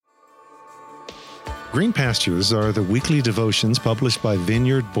Green Pastures are the weekly devotions published by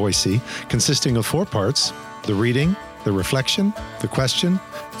Vineyard Boise, consisting of 4 parts: the reading, the reflection, the question,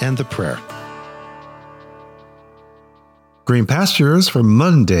 and the prayer. Green Pastures for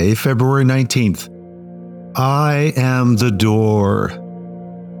Monday, February 19th. I am the door.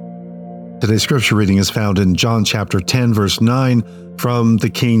 Today's scripture reading is found in John chapter 10, verse 9 from the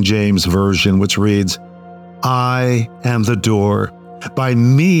King James Version, which reads, I am the door. By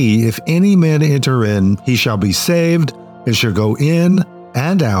me, if any man enter in, he shall be saved, and shall go in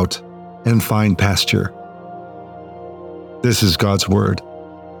and out and find pasture. This is God's word.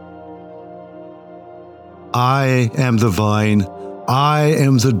 I am the vine. I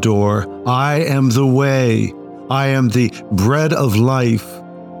am the door. I am the way. I am the bread of life.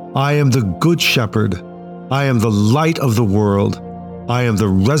 I am the good shepherd. I am the light of the world. I am the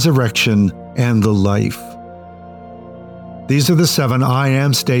resurrection and the life. These are the 7 I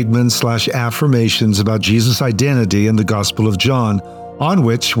am statements / affirmations about Jesus' identity in the Gospel of John, on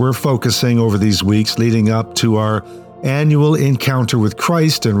which we're focusing over these weeks leading up to our annual encounter with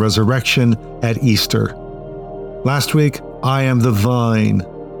Christ and resurrection at Easter. Last week, I am the vine.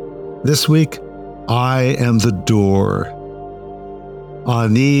 This week, I am the door.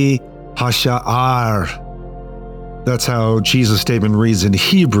 Ani hasha'ar. That's how Jesus' statement reads in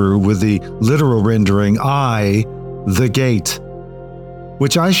Hebrew, with the literal rendering, I, the gate,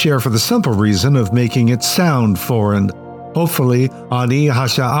 which I share for the simple reason of making it sound foreign. Hopefully, Ani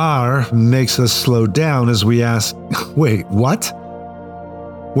hasha'ar makes us slow down as we ask, wait, what?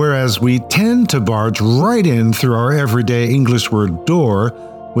 Whereas we tend to barge right in through our everyday English word door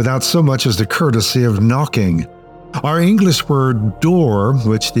without so much as the courtesy of knocking. Our English word door,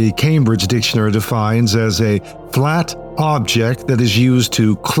 which the Cambridge Dictionary defines as a flat object that is used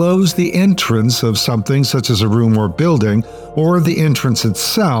to close the entrance of something such as a room or building, or the entrance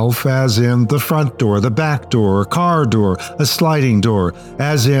itself, as in the front door, the back door, car door, a sliding door,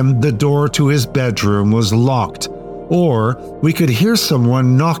 as in the door to his bedroom was locked. Or we could hear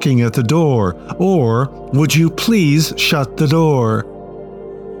someone knocking at the door, or would you please shut the door?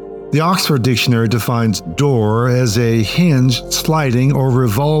 The Oxford Dictionary defines door as a hinged, sliding, or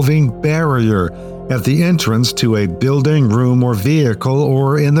revolving barrier at the entrance to a building, room, or vehicle,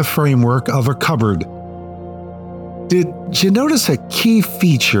 or in the framework of a cupboard. Did you notice a key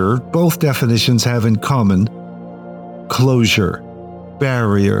feature both definitions have in common? Closure,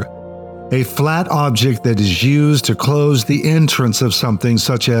 barrier, a flat object that is used to close the entrance of something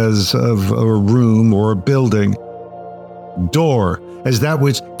such as of a room or a building. Door as that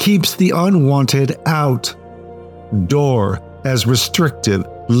which keeps the unwanted out. Door as restrictive,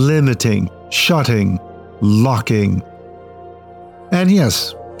 limiting, shutting, locking. And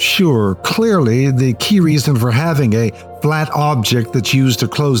yes, sure, clearly the key reason for having a flat object that's used to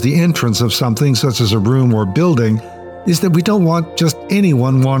close the entrance of something such as a room or building is that we don't want just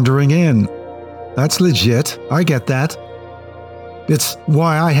anyone wandering in. That's legit, I get that. It's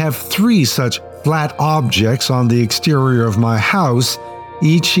why I have 3 such flat objects on the exterior of my house,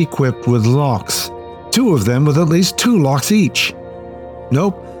 each equipped with locks. 2 of them with at least 2 locks each.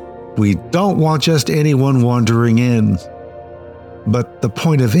 Nope, we don't want just anyone wandering in. But the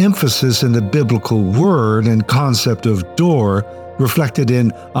point of emphasis in the biblical word and concept of door, reflected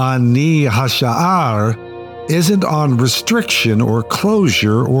in Ani hasha'ar, isn't on restriction or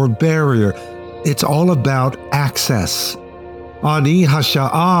closure or barrier. It's all about access. Ani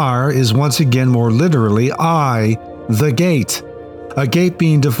hasha'ar is once again more literally I, the gate. A gate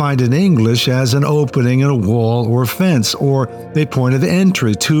being defined in English as an opening in a wall or fence, or a point of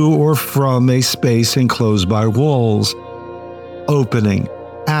entry to or from a space enclosed by walls. Opening,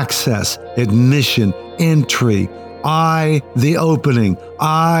 access, admission, entry. I, the opening.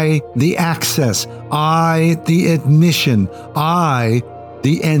 I, the access. I, the admission. I,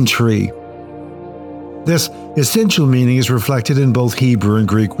 the entry. This essential meaning is reflected in both Hebrew and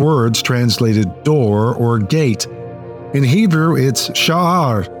Greek words translated door or gate. In Hebrew, it's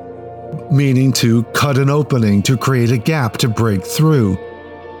sha'ar, meaning to cut an opening, to create a gap, to break through.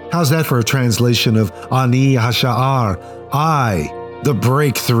 How's that for a translation of Ani hasha'ar, I, the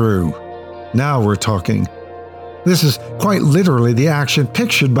breakthrough? Now we're talking. This is quite literally the action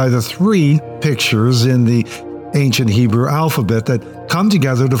pictured by the 3 pictures in the ancient Hebrew alphabet that come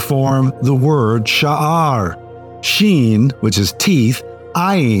together to form the word sha'ar. Shin, which is teeth,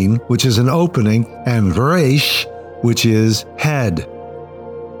 ayin, which is an opening, and resh, which is head.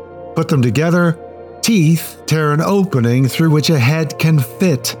 Put them together, teeth tear an opening through which a head can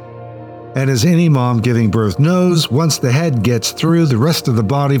fit. And as any mom giving birth knows, once the head gets through, the rest of the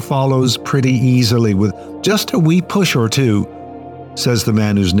body follows pretty easily with just a wee push or two, says the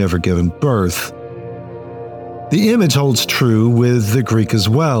man who's never given birth. The image holds true with the Greek as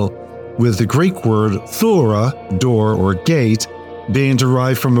well, with the Greek word thura, door or gate, being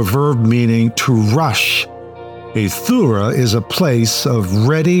derived from a verb meaning to rush. A thura is a place of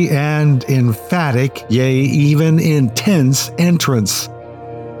ready and emphatic, yea, even intense entrance.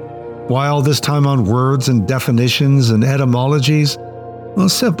 Why all this time on words and definitions and etymologies? Well,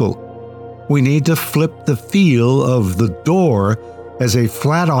 simple. We need to flip the feel of the door as a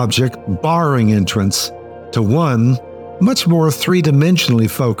flat object barring entrance to one much more three-dimensionally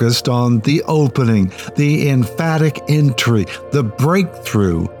focused on the opening, the emphatic entry, the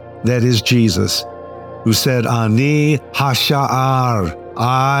breakthrough that is Jesus, who said, Ani hasha'ar,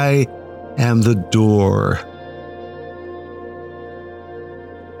 I am the door.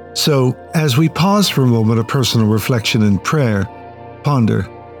 So, as we pause for a moment of personal reflection and prayer, ponder,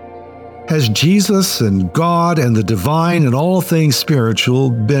 has Jesus and God and the divine and all things spiritual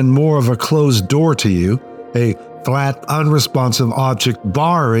been more of a closed door to you, a flat, unresponsive object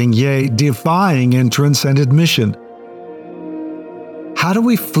barring, yea, defying entrance and admission? How do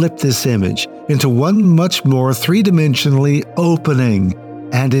we flip this image into one much more three-dimensionally opening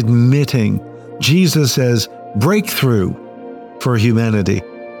and admitting Jesus as breakthrough for humanity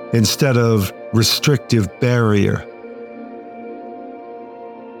instead of restrictive barrier?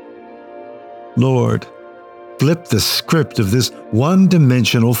 Lord, flip the script of this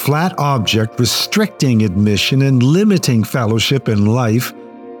one-dimensional flat object restricting admission and limiting fellowship in life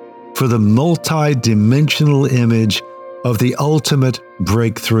for the multi-dimensional image of the ultimate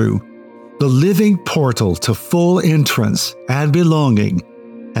breakthrough, the living portal to full entrance and belonging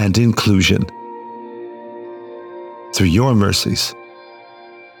and inclusion. Through your mercies,